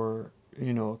 or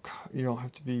you don't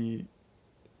have to be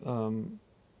um,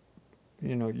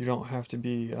 you don't have to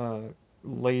be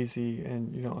lazy,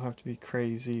 and you don't have to be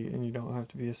crazy, and you don't have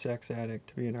to be a sex addict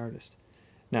to be an artist.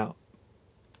 Now,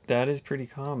 that is pretty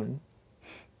common,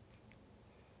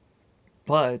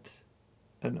 but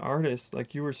an artist,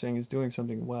 like you were saying, is doing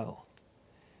something well.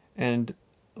 And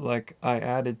like I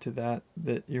added to that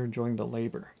you're enjoying the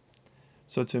labor.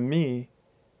 So to me,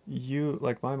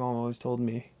 like my mom always told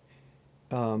me,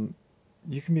 um,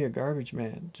 you can be a garbage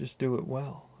man, just do it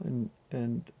well.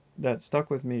 And that stuck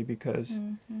with me because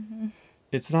Mm-hmm.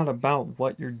 it's not about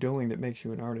what you're doing that makes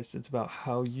you an artist. It's about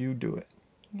how you do it.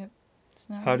 Yep. It's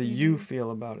not How what do you you do.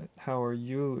 feel about it? How are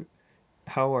you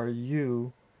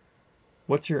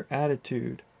what's your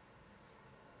attitude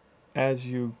as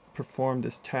you perform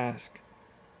this task?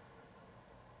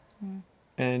 Mm.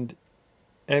 And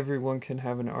everyone can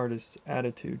have an artist's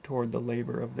attitude toward the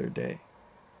labor of their day.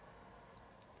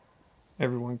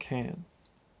 Everyone can.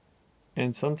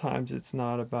 And sometimes it's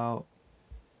not about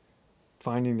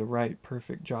finding the right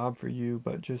perfect job for you,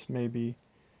 but just maybe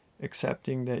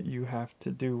accepting that you have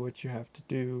to do what you have to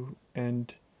do,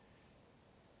 and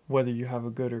whether you have a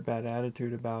good or bad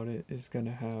attitude about it is going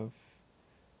to have,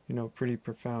 pretty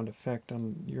profound effect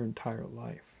on your entire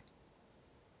life.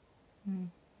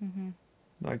 Mm-hmm.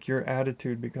 Like, your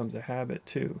attitude becomes a habit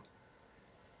too.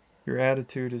 Your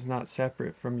attitude is not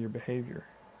separate from your behavior.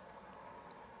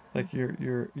 Like,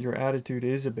 your attitude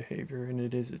is a behavior, and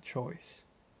it is a choice.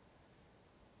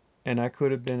 And I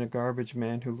could have been a garbage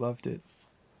man who loved it,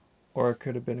 or I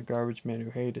could have been a garbage man who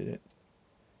hated it.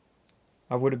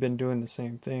 I would have been doing the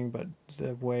same thing, but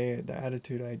the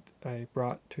attitude I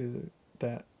brought to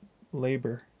that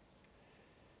labor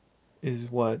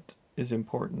is what is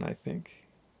important, I think.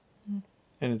 Mm.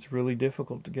 And it's really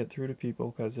difficult to get through to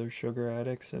people because they're sugar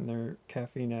addicts and they're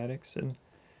caffeine addicts, and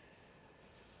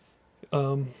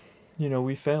um,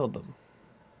 we failed them.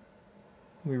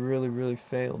 We really, really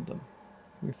failed them.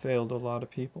 We failed a lot of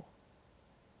people.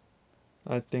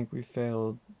 I think we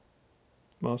failed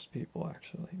most people,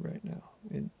 actually, right now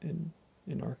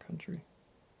in our country.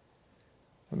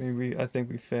 I mean, I think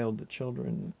we failed the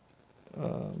children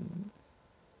um,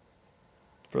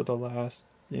 for the last,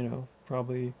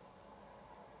 probably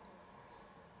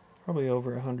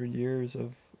over 100 years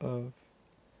of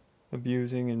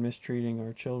abusing and mistreating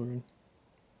our children,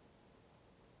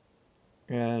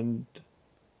 and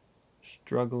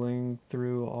struggling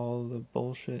through all the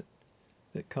bullshit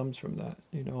that comes from that.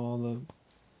 All the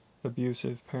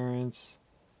abusive parents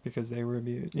because they were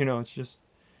abused. It's just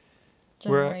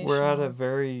we're at a Generational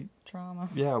very, trauma.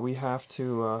 yeah, we have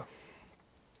to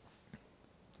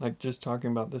like, just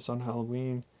talking about this on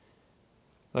Halloween.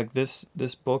 Like, this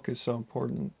book is so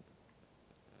important.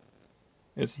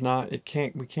 It's not. It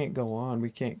can't. We can't go on. We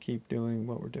can't keep doing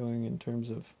what we're doing in terms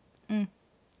of. Mm.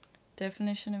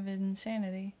 Definition of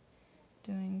insanity.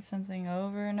 doing something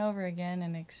over and over again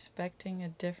and expecting a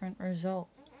different result.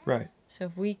 Right. So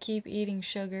if we keep eating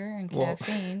sugar and Well-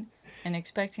 caffeine and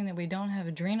expecting that we don't have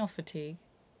adrenal fatigue,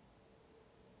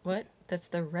 what? That's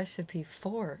the recipe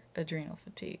for adrenal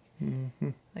fatigue.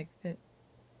 Mhm. Like that.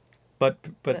 But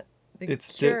The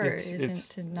it's cure it's isn't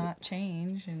to not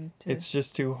change and to. it's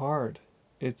just too hard.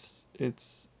 It's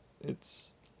it's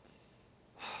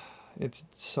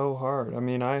so hard. I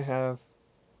mean, I have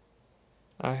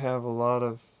a lot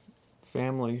of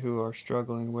family who are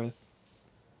struggling with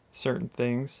certain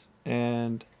things,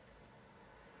 and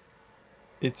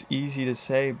it's easy to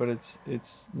say, but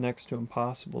it's next to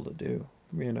impossible to do,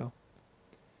 you know.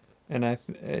 And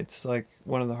it's like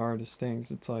one of the hardest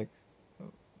things. It's like,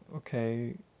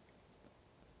 okay,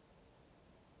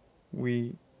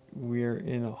 we we're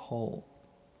in a hole.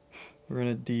 We're in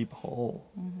a deep hole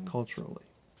culturally.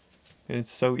 And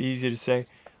it's so easy to say,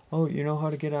 "Oh, you know how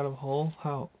to get out of a hole?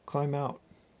 How? Climb out."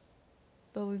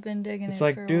 But we've been digging It's it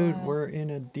like, for a dude, while. we're in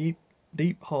a deep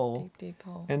hole, Deep, deep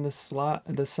hole. and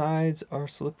the sides are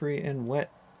slippery and wet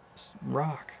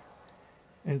rock.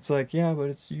 And it's like, yeah, but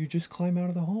it's you just climb out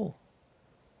of the hole.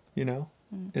 You know,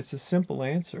 it's a simple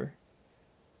answer.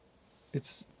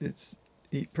 It's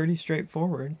pretty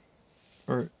straightforward,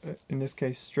 or in this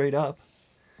case, straight up.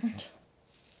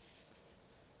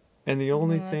 And the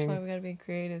only That's why thing, we gotta be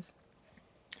creative.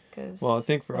 well, I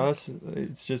think for like, us,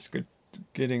 it's just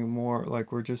getting more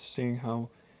like we're just seeing how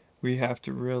we have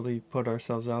to really put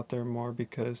ourselves out there more,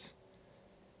 because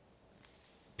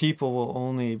people will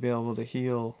only be able to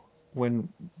heal when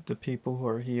the people who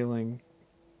are healing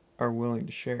are willing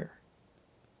to share.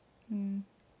 mm,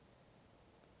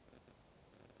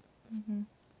 mm-hmm.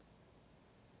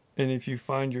 And if you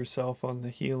find yourself on the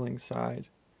healing side,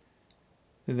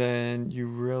 then you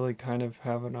really kind of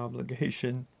have an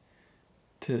obligation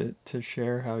to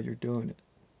share how you're doing it.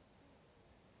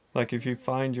 Like if you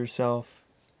find yourself,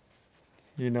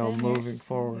 Ben, moving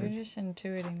forward. You're just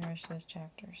intuiting the rest of this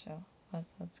chapter, so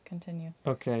let's continue.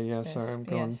 Okay, yeah, Yes, sorry, I'm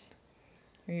going.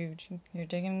 yes. You're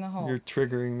digging in the hole. You're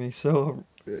triggering me so.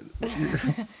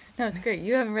 No, it's great.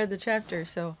 You haven't read the chapter,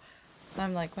 so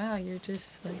I'm like, wow, you're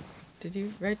just like, did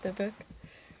you write the book?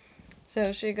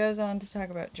 So she goes on to talk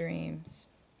about dreams,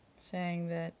 saying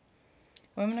that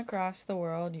women across the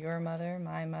world, your mother,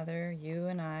 my mother, you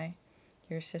and I,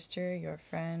 your sister, your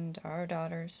friend, our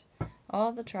daughters,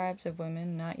 all the tribes of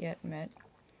women not yet met,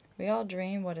 we all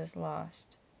dream what is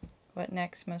lost, what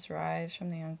next must rise from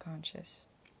the unconscious.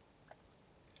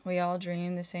 We all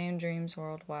dream the same dreams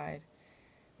worldwide.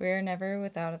 We are never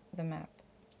without the map.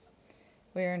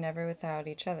 We are never without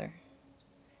each other.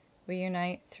 We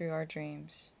unite through our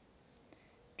dreams.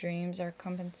 Dreams are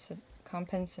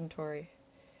compensatory.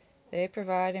 They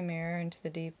provide a mirror into the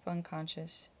deep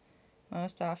unconscious,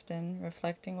 most often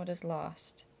reflecting what is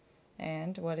lost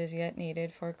and what is yet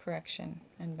needed for correction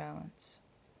and balance.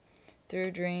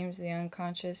 Through dreams, the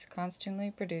unconscious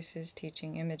constantly produces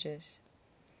teaching images.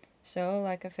 So,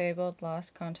 like a fabled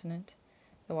lost continent,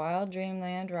 the wild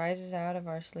dreamland rises out of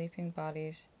our sleeping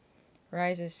bodies,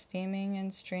 rises steaming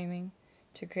and streaming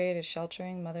to create a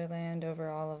sheltering motherland over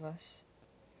all of us.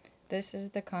 This is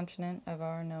the continent of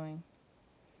our knowing.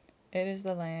 It is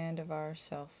the land of our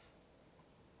self.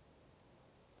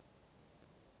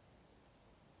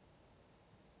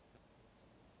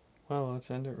 Well,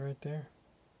 let's end it right there.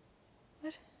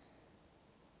 What?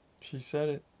 She said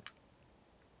it.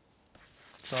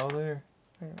 It's all there.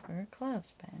 We're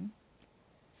close, Ben.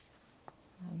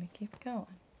 Let me keep going.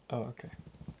 Oh, okay.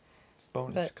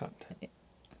 Bonus content.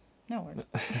 No,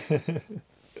 we're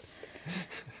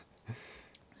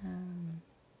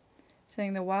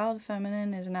saying the wild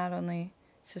feminine is not only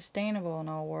sustainable in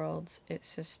all worlds, it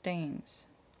sustains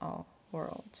all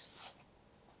worlds.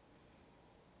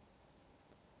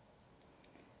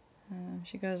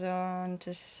 She goes on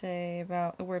to say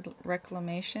about the word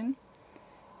reclamation,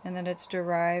 and that it's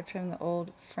derived from the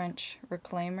old French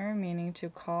reclaimer, meaning to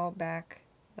call back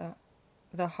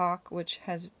the hawk which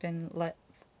has been let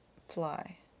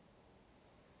fly.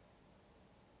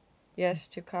 Yes,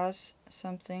 to cause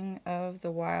something of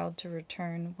the wild to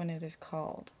return when it is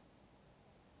called.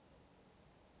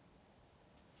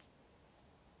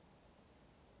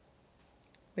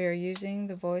 We are using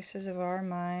the voices of our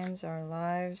minds, our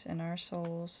lives, and our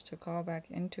souls to call back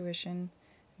intuition,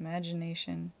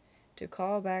 imagination, to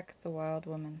call back the wild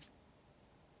woman.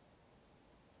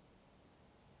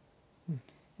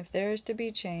 If there is to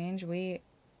be change, we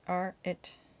are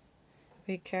it.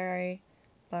 We carry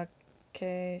la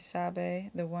que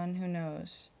sabe, the one who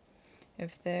knows.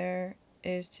 If there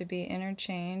is to be inner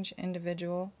change,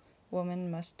 individual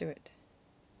woman must do it.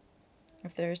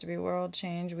 If there is to be world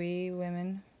change, we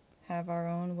women have our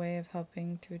own way of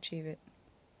helping to achieve it.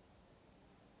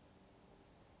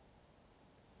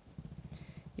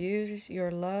 Use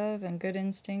your love and good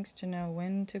instincts to know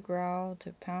when to growl,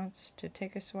 to pounce, to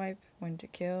take a swipe, when to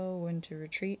kill, when to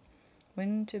retreat,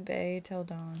 when to bay till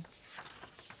dawn.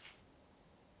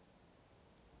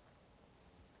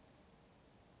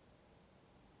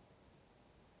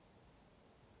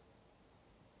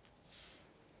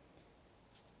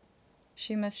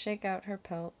 She must shake out her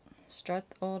pelt, strut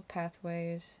old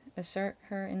pathways, assert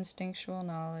her instinctual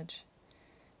knowledge.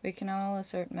 We can all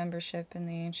assert membership in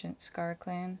the ancient Scar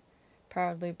clan,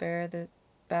 proudly bear the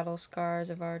battle scars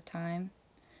of our time,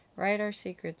 write our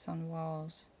secrets on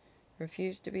walls,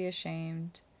 refuse to be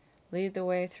ashamed, lead the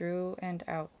way through and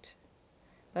out.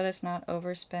 Let us not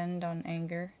overspend on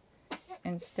anger.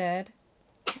 Instead,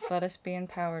 let us be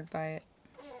empowered by it.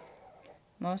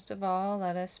 Most of all,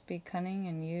 let us be cunning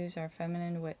and use our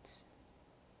feminine wits.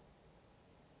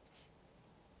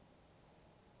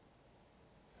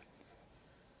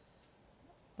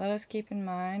 Let us keep in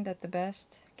mind that the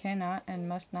best cannot and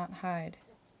must not hide.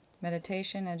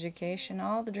 Meditation, education,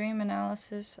 all the dream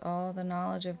analysis, all the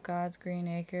knowledge of God's green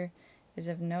acre is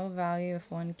of no value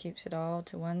if one keeps it all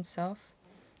to oneself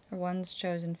or one's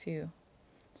chosen few.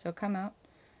 So come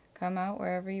out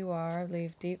wherever you are,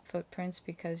 leave deep footprints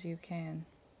because you can.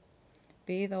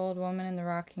 Be the old woman in the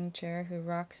rocking chair who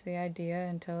rocks the idea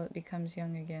until it becomes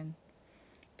young again.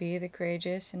 Be the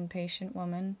courageous and patient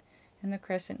woman in the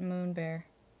crescent moon bear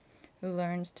who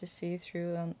learns to see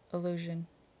through illusion.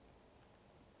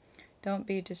 Don't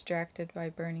be distracted by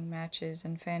burning matches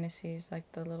and fantasies like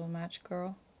the little match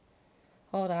girl.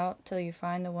 Hold out till you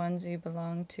find the ones you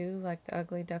belong to, like the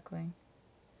ugly duckling.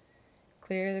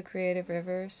 Clear the creative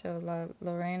river so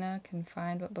Lorena can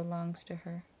find what belongs to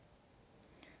her.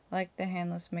 Like the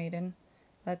handless maiden,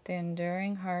 let the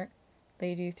enduring heart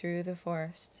lead you through the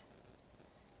forest.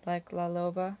 Like La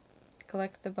Loba,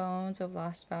 collect the bones of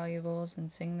lost valuables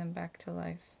and sing them back to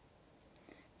life.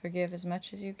 Forgive as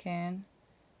much as you can,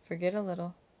 forget a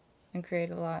little, and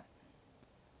create a lot.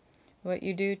 What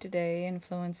you do today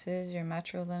influences your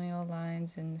matrilineal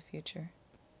lines in the future.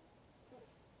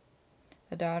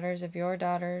 The daughters of your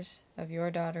daughters of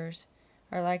your daughters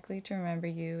are likely to remember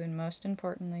you and, most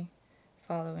importantly,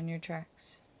 follow in your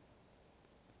tracks.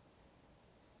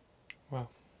 Wow.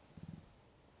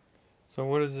 So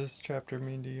what does this chapter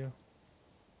mean to you?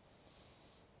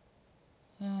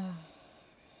 Can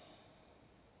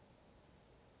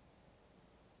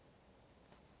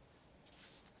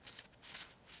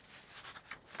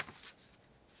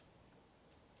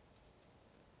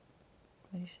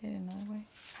you say it another way?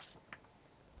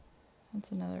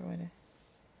 That's another way to...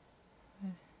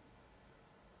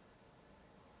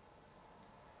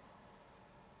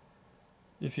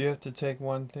 If you have to take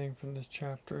one thing from this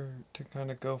chapter to kind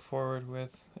of go forward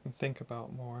with and think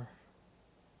about more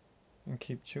and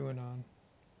keep chewing on,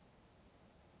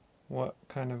 what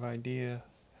kind of idea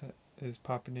is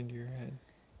popping into your head?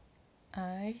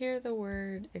 I hear the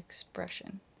word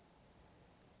expression.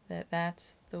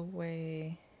 That's the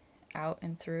way out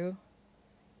and through.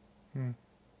 Hmm.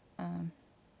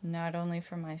 Not only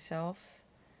for myself,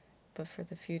 but for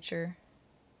the future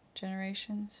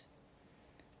generations.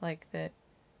 Like that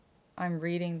I'm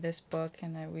reading this book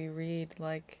and we read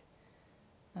like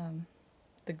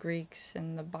the Greeks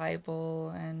and the Bible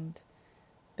and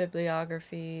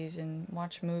bibliographies and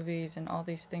watch movies and all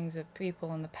these things of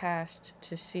people in the past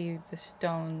to see the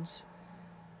stones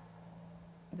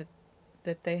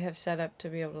that they have set up to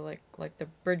be able to like the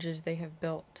bridges they have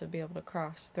built to be able to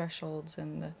cross thresholds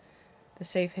and the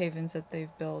safe havens that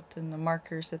they've built and the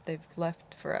markers that they've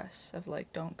left for us of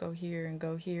like don't go here and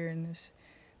go here and this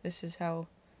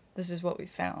is what we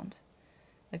found.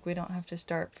 Like we don't have to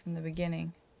start from the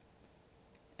beginning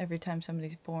every time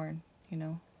somebody's born, you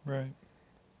know. Right.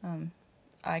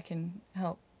 I can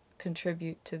help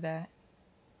contribute to that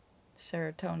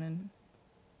serotonin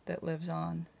that lives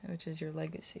on, which is your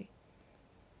legacy.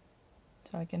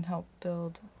 So I can help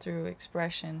build through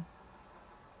expression.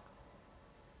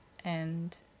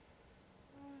 And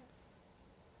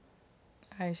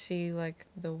I see like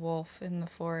the wolf in the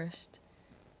forest,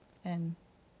 and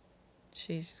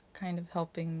she's kind of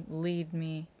helping lead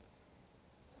me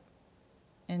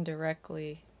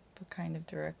indirectly, but kind of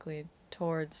directly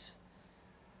towards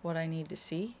what I need to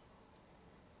see.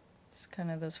 It's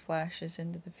kind of those flashes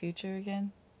into the future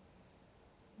again.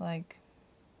 Like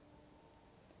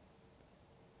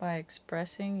by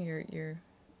expressing,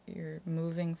 you're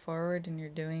moving forward and you're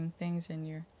doing things and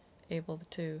you're able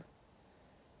to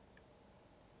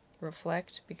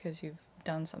reflect because you've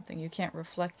done something. You can't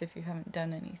reflect if you haven't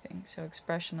done anything. So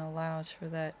expression allows for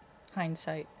that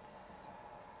hindsight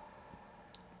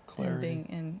and Clarity. being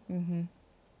in. Mm-hmm.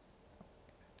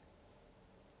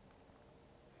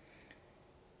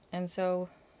 And so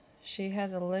she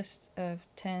has a list of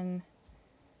 10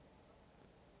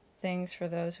 things for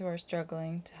those who are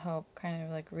struggling to help kind of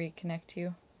like reconnect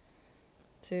you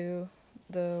to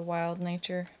the wild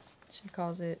nature. She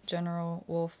calls it General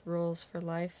Wolf Rules for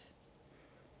Life.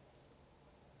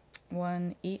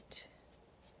 1. Eat.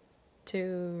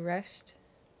 2. Rest.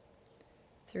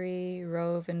 3.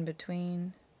 Rove in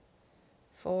between.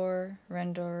 4.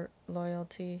 Render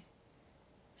loyalty.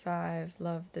 5.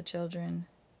 Love the children.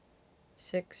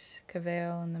 6.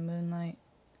 Cavail in the moonlight.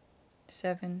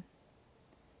 7.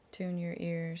 Tune your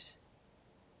ears.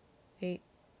 8.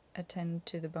 Attend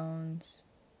to the bones.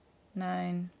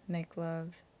 9. Make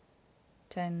love.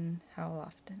 10. Howl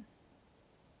often.